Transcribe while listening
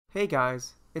Hey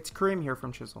guys, it's Kareem here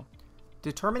from Chisel.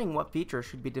 Determining what features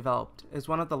should be developed is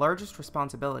one of the largest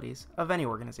responsibilities of any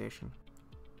organization.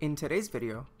 In today's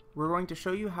video, we're going to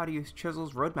show you how to use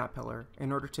Chisel's roadmap pillar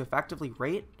in order to effectively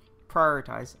rate,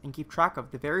 prioritize, and keep track of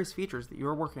the various features that you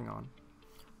are working on.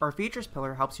 Our features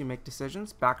pillar helps you make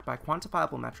decisions backed by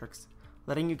quantifiable metrics,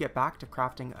 letting you get back to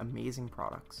crafting amazing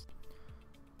products.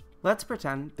 Let's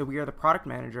pretend that we are the product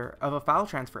manager of a file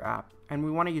transfer app and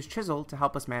we want to use Chisel to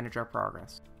help us manage our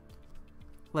progress.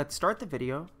 Let's start the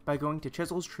video by going to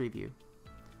Chisel's tree view.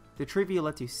 The tree view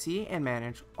lets you see and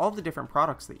manage all the different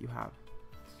products that you have.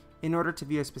 In order to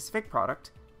view a specific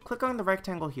product, click on the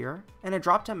rectangle here and a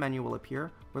drop-down menu will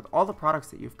appear with all the products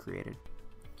that you've created.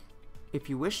 If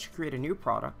you wish to create a new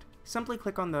product, simply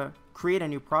click on the Create a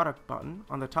New Product button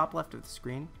on the top left of the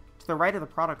screen to the right of the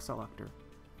product selector.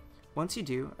 Once you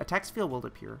do, a text field will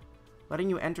appear, letting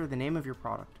you enter the name of your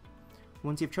product.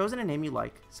 Once you've chosen a name you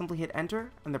like, simply hit enter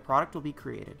and the product will be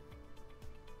created.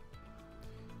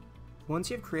 Once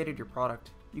you've created your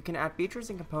product, you can add features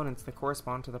and components that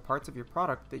correspond to the parts of your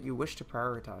product that you wish to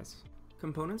prioritize.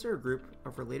 Components are a group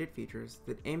of related features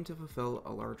that aim to fulfill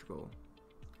a large goal.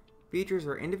 Features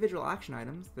are individual action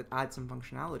items that add some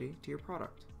functionality to your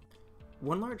product.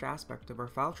 One large aspect of our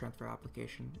file transfer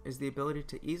application is the ability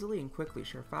to easily and quickly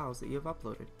share files that you have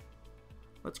uploaded.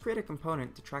 Let's create a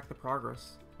component to track the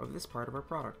progress of this part of our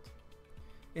product.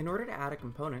 In order to add a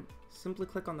component, simply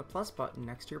click on the plus button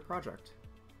next to your project.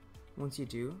 Once you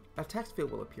do, a text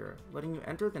field will appear, letting you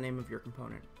enter the name of your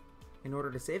component. In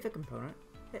order to save the component,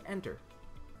 hit enter.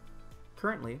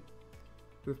 Currently,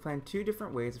 we've planned two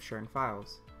different ways of sharing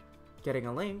files: getting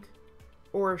a link,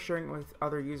 or sharing with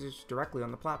other users directly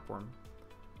on the platform.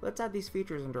 Let's add these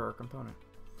features under our component.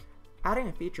 Adding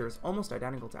a feature is almost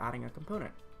identical to adding a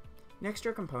component. Next to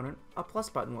your component, a plus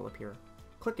button will appear.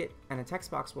 Click it and a text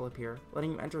box will appear,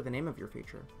 letting you enter the name of your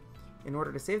feature. In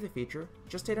order to save the feature,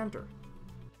 just hit enter.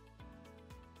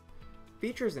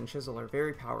 Features in Chisel are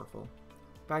very powerful.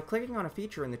 By clicking on a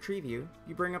feature in the tree view,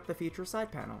 you bring up the feature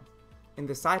side panel. In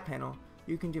the side panel,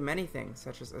 you can do many things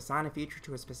such as assign a feature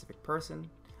to a specific person,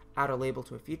 add a label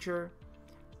to a feature,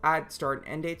 add start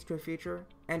and end dates to a feature,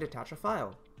 and attach a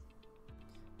file.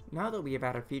 Now that we have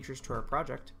added features to our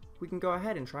project, we can go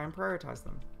ahead and try and prioritize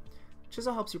them.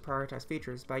 Chisel helps you prioritize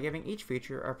features by giving each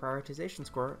feature a prioritization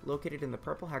score located in the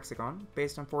purple hexagon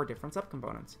based on 4 different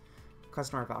subcomponents: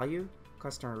 customer value,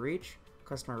 customer reach,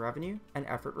 customer revenue, and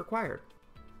effort required.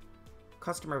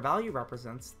 Customer value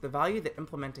represents the value that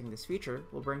implementing this feature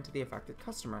will bring to the affected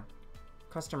customer.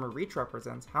 Customer reach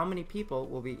represents how many people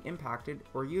will be impacted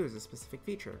or use a specific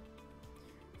feature.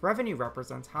 Revenue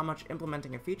represents how much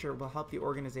implementing a feature will help the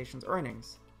organization's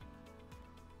earnings.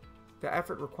 The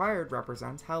effort required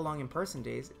represents how long in person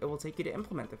days it will take you to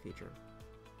implement the feature.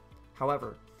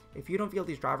 However, if you don't feel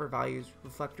these driver values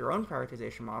reflect your own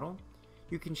prioritization model,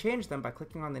 you can change them by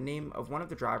clicking on the name of one of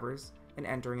the drivers and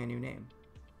entering a new name.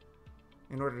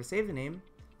 In order to save the name,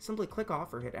 simply click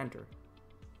off or hit enter.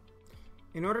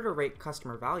 In order to rate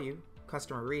customer value,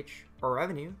 customer reach, or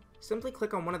revenue, simply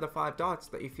click on one of the 5 dots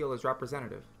that you feel is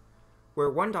representative, where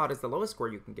 1 dot is the lowest score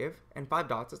you can give and 5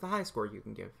 dots is the highest score you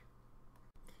can give.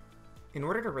 In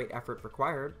order to rate effort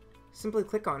required, simply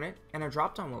click on it and a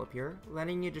drop-down will appear,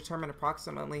 letting you determine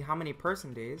approximately how many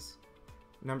person days,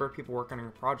 number of people working on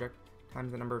a project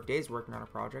times the number of days working on a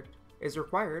project, is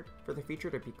required for the feature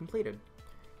to be completed.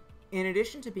 In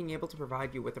addition to being able to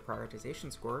provide you with a prioritization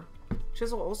score,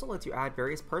 Chisel also lets you add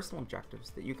various personal objectives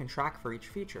that you can track for each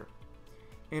feature.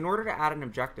 In order to add an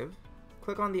objective,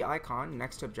 click on the icon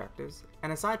next to objectives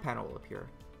and a side panel will appear.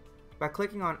 By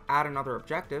clicking on Add Another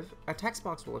Objective, a text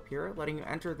box will appear letting you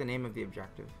enter the name of the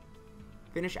objective.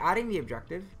 Finish adding the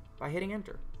objective by hitting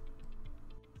enter.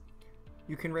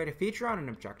 You can rate a feature on an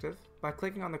objective by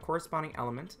clicking on the corresponding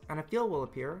element and a field will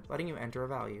appear letting you enter a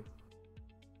value.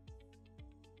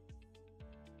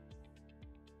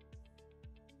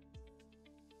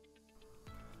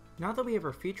 Now that we have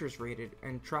our features rated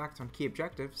and tracked on key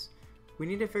objectives, we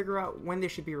need to figure out when they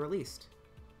should be released.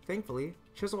 Thankfully,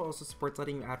 Chisel also supports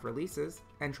letting you add releases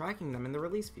and tracking them in the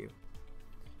release view.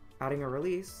 Adding a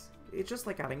release is just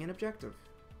like adding an objective.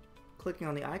 Clicking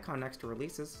on the icon next to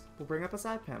releases will bring up a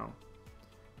side panel.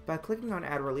 By clicking on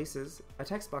Add Releases, a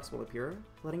text box will appear,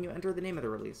 letting you enter the name of the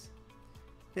release.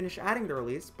 Finish adding the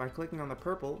release by clicking on the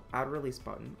purple Add Release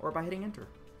button or by hitting enter.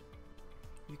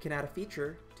 You can add a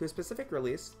feature to a specific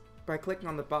release by clicking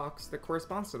on the box that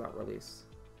corresponds to that release.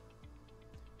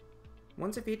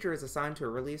 Once a feature is assigned to a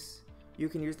release, you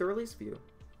can use the release view.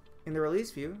 In the release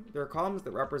view, there are columns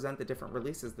that represent the different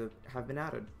releases that have been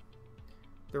added.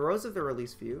 The rows of the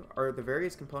release view are the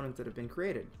various components that have been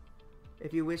created.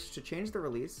 If you wish to change the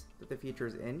release that the feature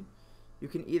is in, you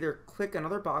can either click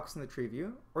another box in the tree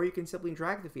view, or you can simply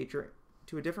drag the feature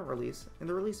to a different release in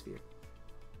the release view.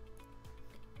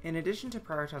 In addition to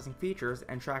prioritizing features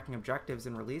and tracking objectives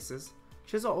and releases,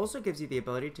 Chisel also gives you the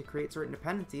ability to create certain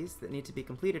dependencies that need to be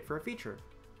completed for a feature.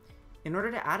 In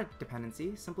order to add a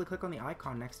dependency, simply click on the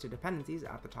icon next to dependencies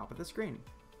at the top of the screen.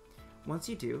 Once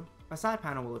you do, a side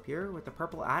panel will appear with the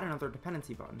purple Add Another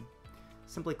Dependency button.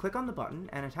 Simply click on the button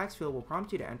and a text field will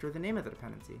prompt you to enter the name of the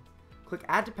dependency. Click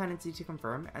Add Dependency to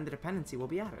confirm and the dependency will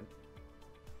be added.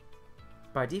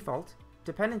 By default,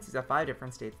 dependencies have 5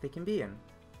 different states they can be in: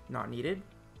 not needed,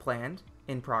 planned,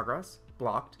 in progress,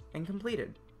 blocked, and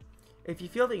completed. If you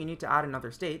feel that you need to add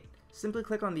another state, simply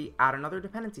click on the Add Another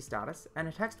Dependency status and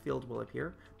a text field will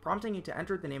appear prompting you to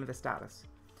enter the name of the status.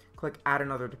 Click Add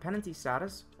Another Dependency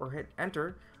status or hit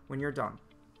Enter when you're done.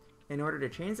 In order to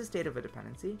change the state of a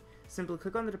dependency, simply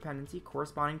click on the dependency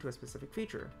corresponding to a specific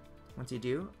feature. Once you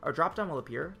do, a drop-down will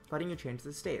appear letting you change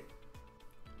the state.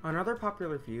 Another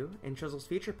popular view in Chisel's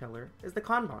feature pillar is the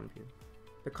Kanban view.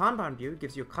 The Kanban view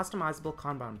gives you a customizable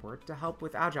Kanban board to help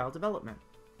with agile development.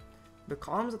 The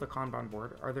columns of the Kanban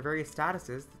board are the various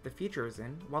statuses that the feature is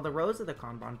in, while the rows of the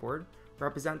Kanban board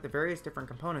represent the various different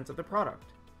components of the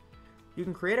product. You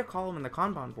can create a column in the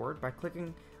Kanban board by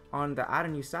clicking on the Add a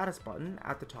New Status button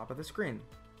at the top of the screen.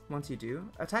 Once you do,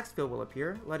 a text field will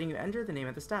appear letting you enter the name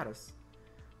of the status.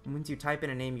 Once you type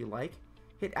in a name you like,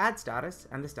 hit Add Status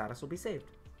and the status will be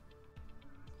saved.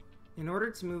 In order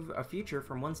to move a feature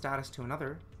from one status to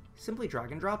another, simply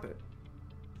drag and drop it.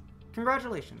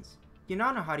 Congratulations! You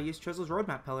now know how to use Chisel's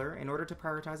roadmap pillar in order to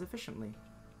prioritize efficiently.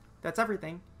 That's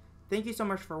everything. Thank you so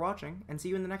much for watching, and see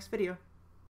you in the next video.